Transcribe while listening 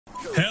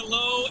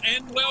Hello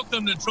and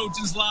welcome to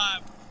Trojans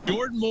Live.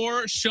 Jordan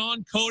Moore,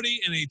 Sean Cody,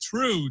 and a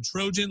true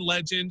Trojan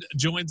legend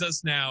joins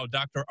us now.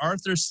 Dr.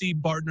 Arthur C.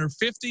 Bartner,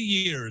 50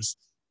 years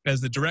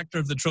as the director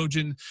of the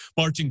Trojan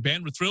Marching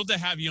Band. We're thrilled to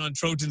have you on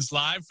Trojans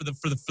Live for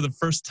the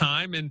first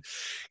time. And,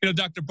 you know,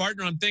 Dr.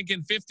 Bartner, I'm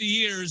thinking 50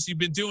 years you've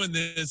been doing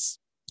this.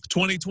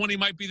 2020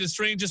 might be the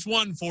strangest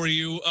one for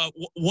you.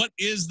 What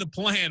is the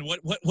plan?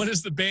 What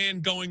is the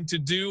band going to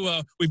do?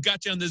 We've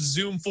got you on this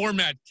Zoom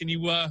format. Can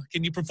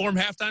you perform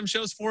halftime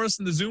shows for us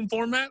in the Zoom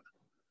format?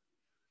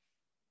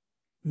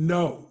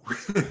 No.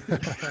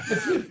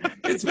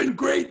 It's been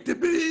great to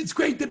be. It's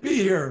great to be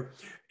here,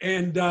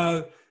 and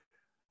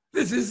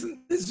this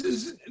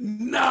is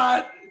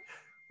not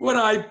what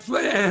I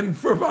planned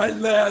for my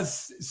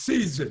last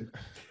season.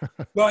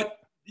 But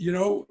you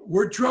know,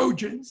 we're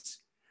Trojans.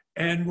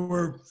 And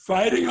we're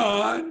fighting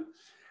on,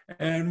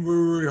 and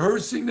we're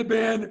rehearsing the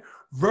band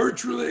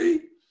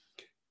virtually,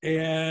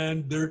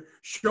 and they're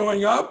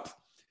showing up,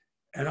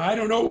 and I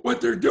don't know what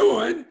they're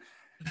doing,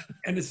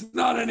 and it's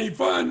not any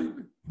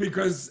fun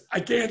because I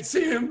can't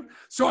see them,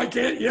 so I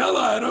can't yell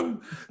at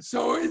them,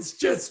 so it's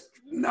just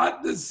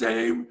not the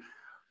same,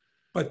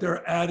 but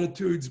their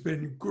attitude's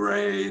been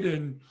great,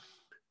 and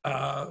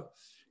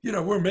you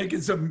know, we're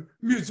making some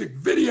music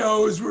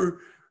videos, we're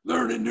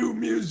learning new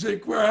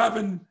music, we're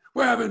having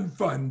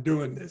fun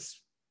doing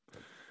this.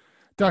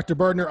 Dr.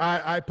 Bartner,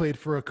 I played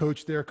for a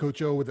coach there,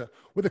 Coach O,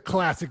 with a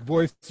classic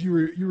voice.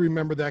 You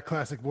remember that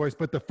classic voice,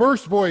 but the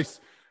first voice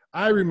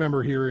I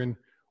remember hearing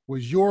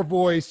was your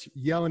voice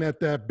yelling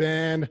at that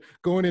band,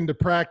 going into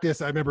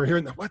practice. I remember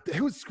hearing,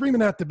 who was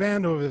screaming at the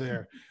band over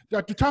there?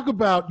 Doctor, talk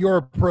about your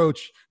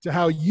approach to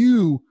how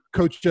you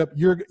coached up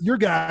your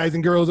guys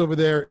and girls over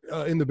there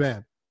in the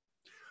band.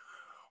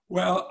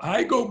 Well,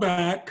 I go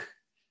back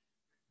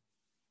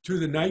to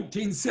the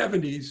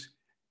 1970s,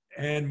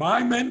 and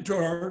my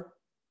mentor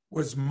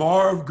was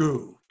Marv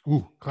Goo.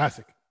 Ooh,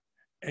 classic.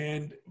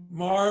 And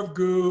Marv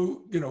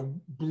Goo, you know,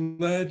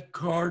 bled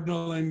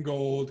cardinal and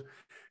gold,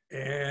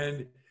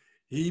 and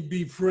he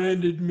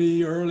befriended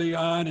me early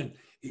on, and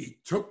he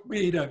took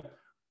me to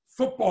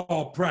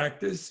football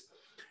practice,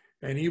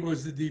 and he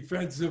was the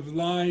defensive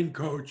line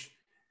coach,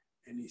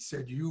 and he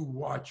said, "You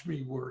watch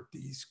me work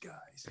these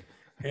guys."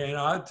 And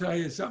I'll tell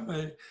you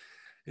something,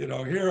 you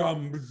know, here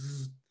I'm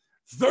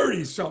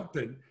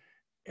 30-something,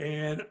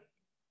 and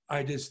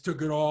I just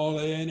took it all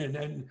in, and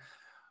then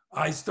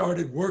I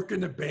started working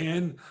the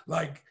band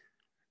like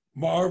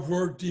Marv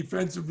worked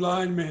defensive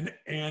linemen,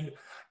 and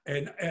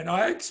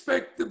I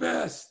expect the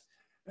best,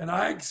 and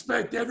I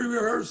expect every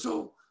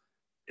rehearsal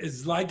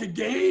is like a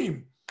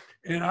game,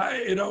 and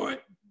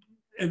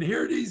and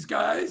here these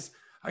guys,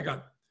 I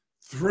got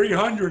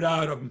 300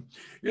 out of them,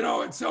 you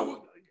know, and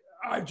so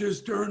I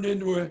just turned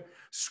into a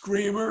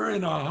screamer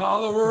and a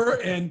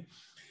hollerer,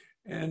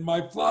 and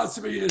my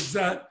philosophy is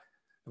that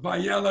if I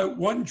yell at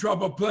one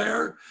trouble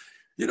player,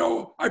 you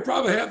know, I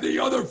probably have the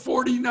other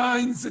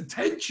 49's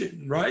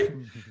attention, right?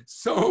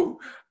 So,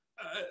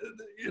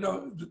 you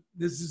know,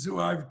 this is who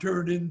I've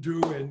turned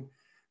into, and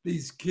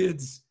these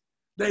kids,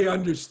 they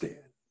understand.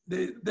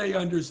 They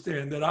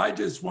understand that I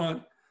just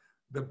want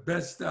the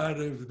best out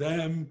of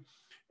them,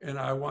 and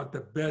I want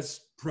the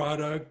best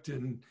product,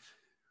 and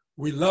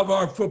we love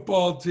our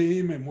football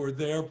team, and we're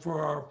there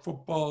for our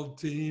football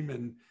team,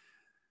 and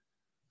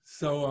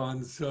so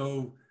on.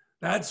 So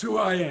that's who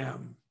I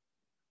am.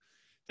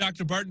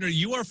 Dr. Bartner,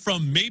 you are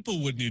from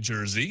Maplewood, New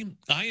Jersey.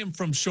 I am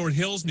from Short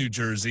Hills, New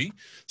Jersey.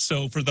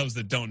 So for those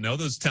that don't know,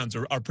 those towns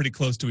are pretty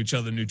close to each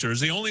other in New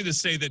Jersey. Only to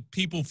say that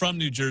people from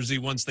New Jersey,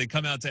 once they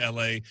come out to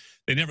LA,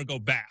 they never go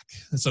back.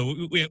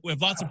 So we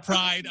have lots of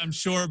pride, I'm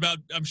sure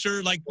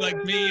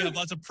like me, you have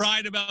lots of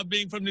pride about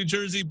being from New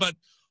Jersey, but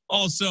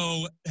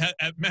also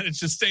have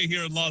managed to stay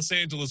here in Los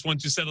Angeles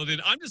once you settled in.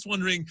 I'm just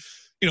wondering,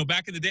 you know,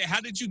 back in the day,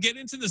 how did you get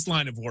into this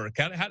line of work?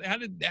 How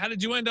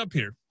did you end up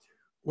here?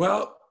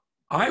 Well,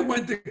 I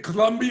went to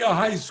Columbia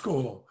High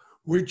School,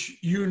 which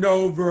you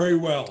know very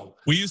well.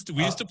 We used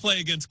to play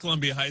against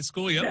Columbia High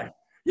School. Yep.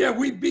 Yeah,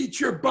 we beat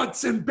your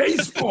butts in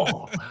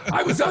baseball.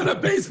 I was on a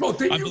baseball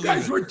team. You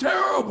guys were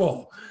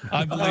terrible.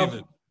 I believe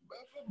it.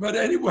 But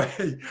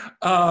anyway,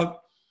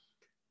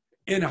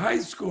 in high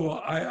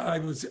school, I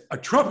was a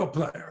trumpet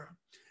player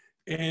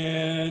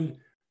and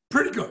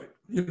pretty good.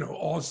 You know,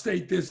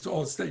 all-state this,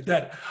 all-state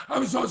that. I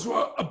was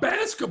also a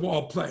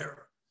basketball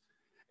player.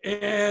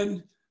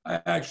 And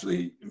I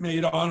actually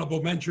made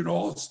honorable mention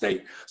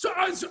all-state. So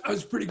I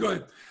was pretty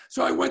good.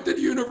 So I went to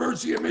the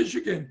University of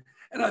Michigan,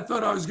 and I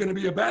thought I was going to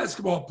be a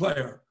basketball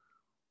player.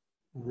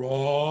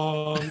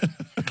 Wrong.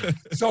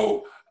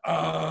 So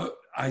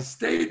I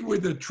stayed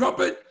with the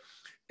trumpet,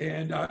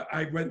 and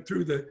I went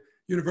through the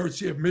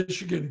University of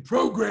Michigan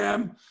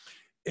program.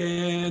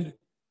 And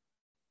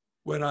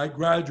when I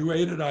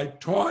graduated, I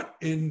taught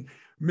in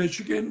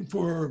Michigan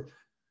for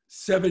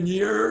 7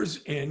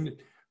 years and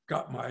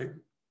got my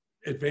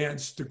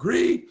advanced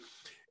degree.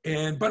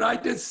 But I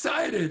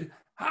decided,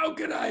 how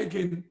can I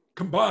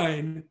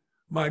combine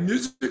my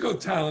musical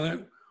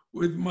talent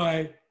with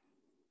my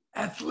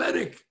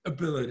athletic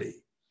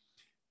ability?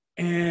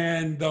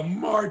 And the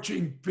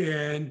marching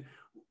band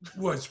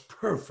was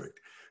perfect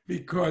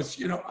because,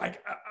 you know, I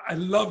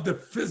love the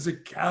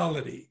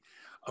physicality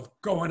of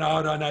going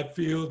out on that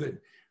field and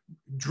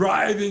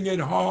driving it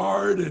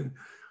hard. And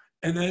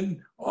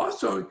then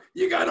also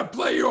you got to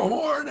play your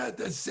horn at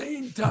the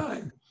same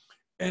time.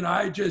 And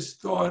I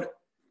just thought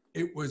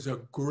it was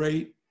a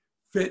great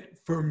fit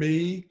for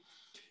me.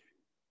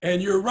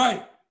 And you're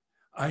right.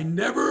 I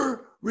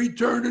never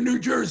returned to New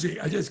Jersey.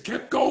 I just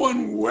kept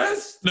going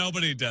west.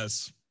 Nobody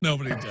does.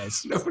 Nobody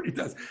does. Nobody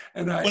does.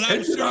 And I But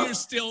I'm sure up,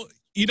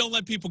 you don't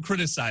let people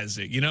criticize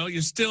it. You know,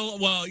 you're still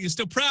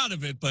proud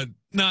of it, but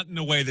not in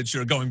a way that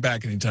you're going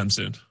back anytime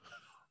soon.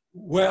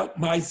 Well,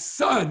 my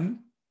son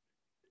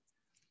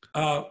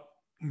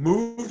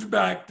moved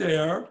back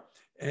there,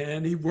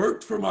 and he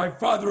worked for my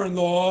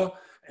father-in-law,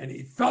 and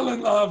he fell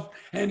in love,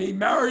 and he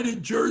married a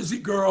Jersey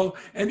girl,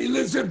 and he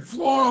lives in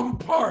Florham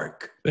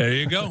Park. There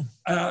you go.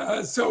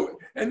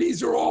 And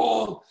these are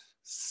all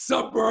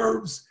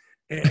suburbs,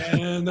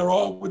 and they're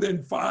all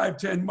within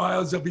 5-10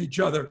 miles of each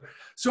other.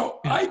 So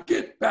I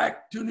get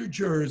back to New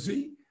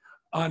Jersey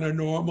on a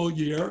normal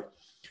year,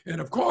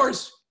 and of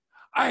course,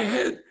 I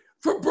head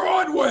for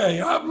Broadway.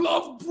 I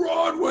love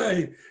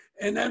Broadway.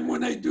 And then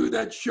when they do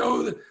that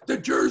show, the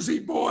Jersey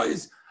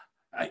Boys,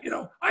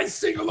 I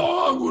sing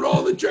along with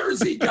all the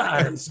Jersey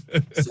guys.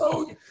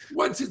 So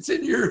once it's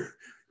in your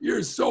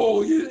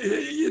soul,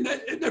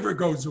 it never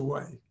goes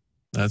away.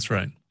 That's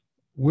right.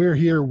 We're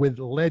here with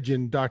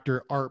legend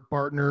Dr. Art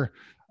Bartner.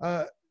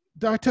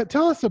 Doc,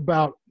 tell us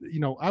about,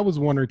 I was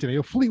wondering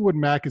today, Fleetwood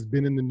Mac has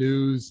been in the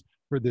news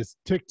for this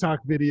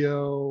TikTok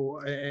video,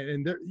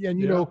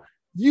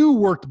 you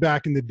worked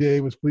back in the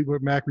day with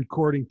Fleetwood Mac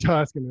recording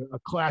Tusk and a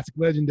classic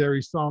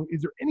legendary song.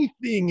 Is there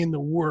anything in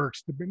the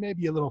works to bring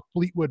maybe a little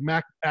Fleetwood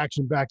Mac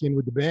action back in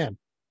with the band?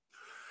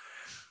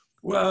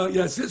 Well,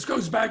 yes, this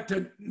goes back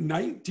to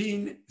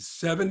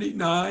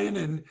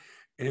 1979,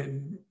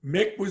 and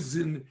Mick was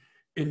in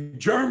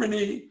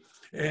Germany,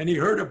 and he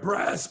heard a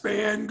brass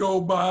band go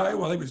by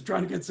while he was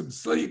trying to get some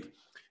sleep.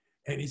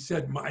 And he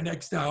said, my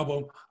next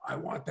album, I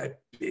want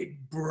that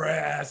big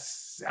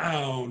brass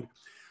sound.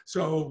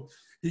 So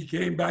he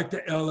came back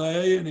to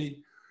LA, and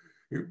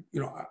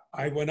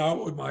I went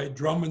out with my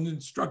drum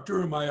instructor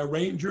and my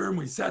arranger, and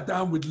we sat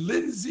down with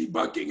Lindsey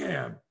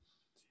Buckingham.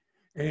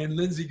 And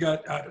Lindsey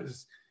got out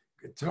his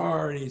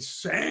guitar and he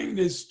sang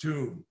this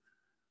tune,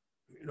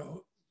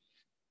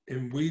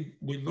 and we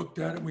looked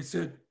at it and we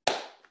said,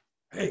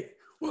 hey,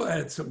 we'll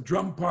add some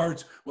drum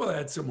parts, we'll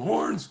add some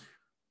horns.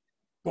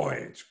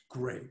 Boy, it's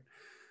great.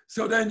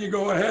 So then you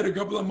go ahead a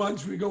couple of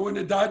months, we go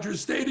into Dodger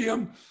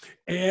Stadium,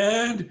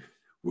 and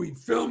we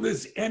filmed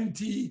this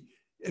MTV,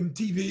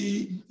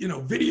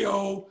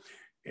 video,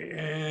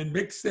 and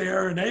Mick's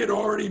there, and they had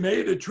already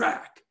made a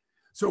track.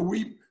 So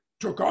we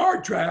took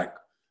our track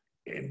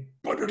and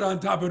put it on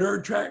top of their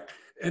track,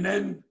 and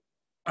then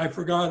I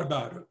forgot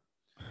about it.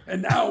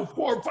 And now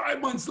 4 or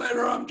 5 months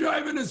later, I'm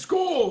driving to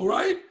school,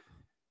 right?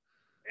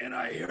 And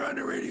I hear on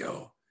the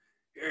radio,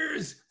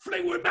 here's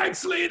Fleetwood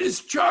Mac's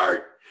latest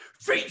chart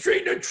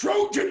featuring the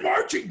Trojan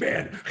Marching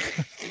Band.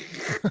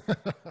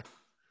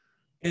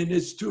 And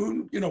this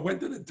tune, went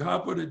to the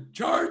top of the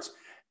charts,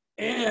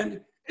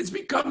 and it's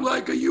become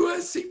like a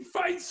USC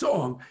fight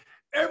song.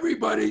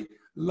 Everybody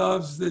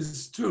loves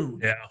this tune.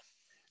 Yeah.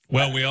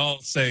 Well, we all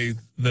say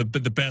the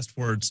best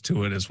words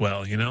to it as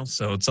well,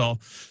 So it's all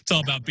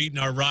about beating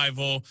our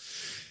rival.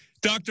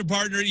 Dr.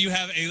 Bartner, you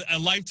have a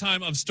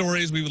lifetime of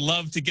stories. We would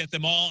love to get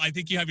them all. I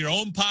think you have your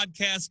own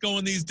podcast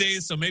going these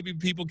days, so maybe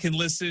people can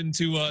listen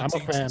to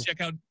check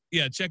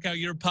out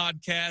your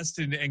podcast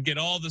and get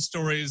all the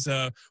stories.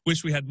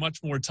 Wish we had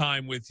much more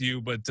time with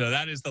you, but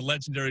that is the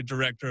legendary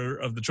director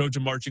of the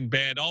Trojan Marching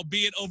Band,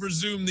 albeit over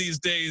Zoom these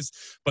days,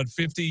 but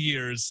 50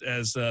 years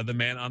as the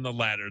man on the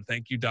ladder.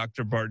 Thank you,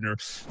 Dr. Bartner.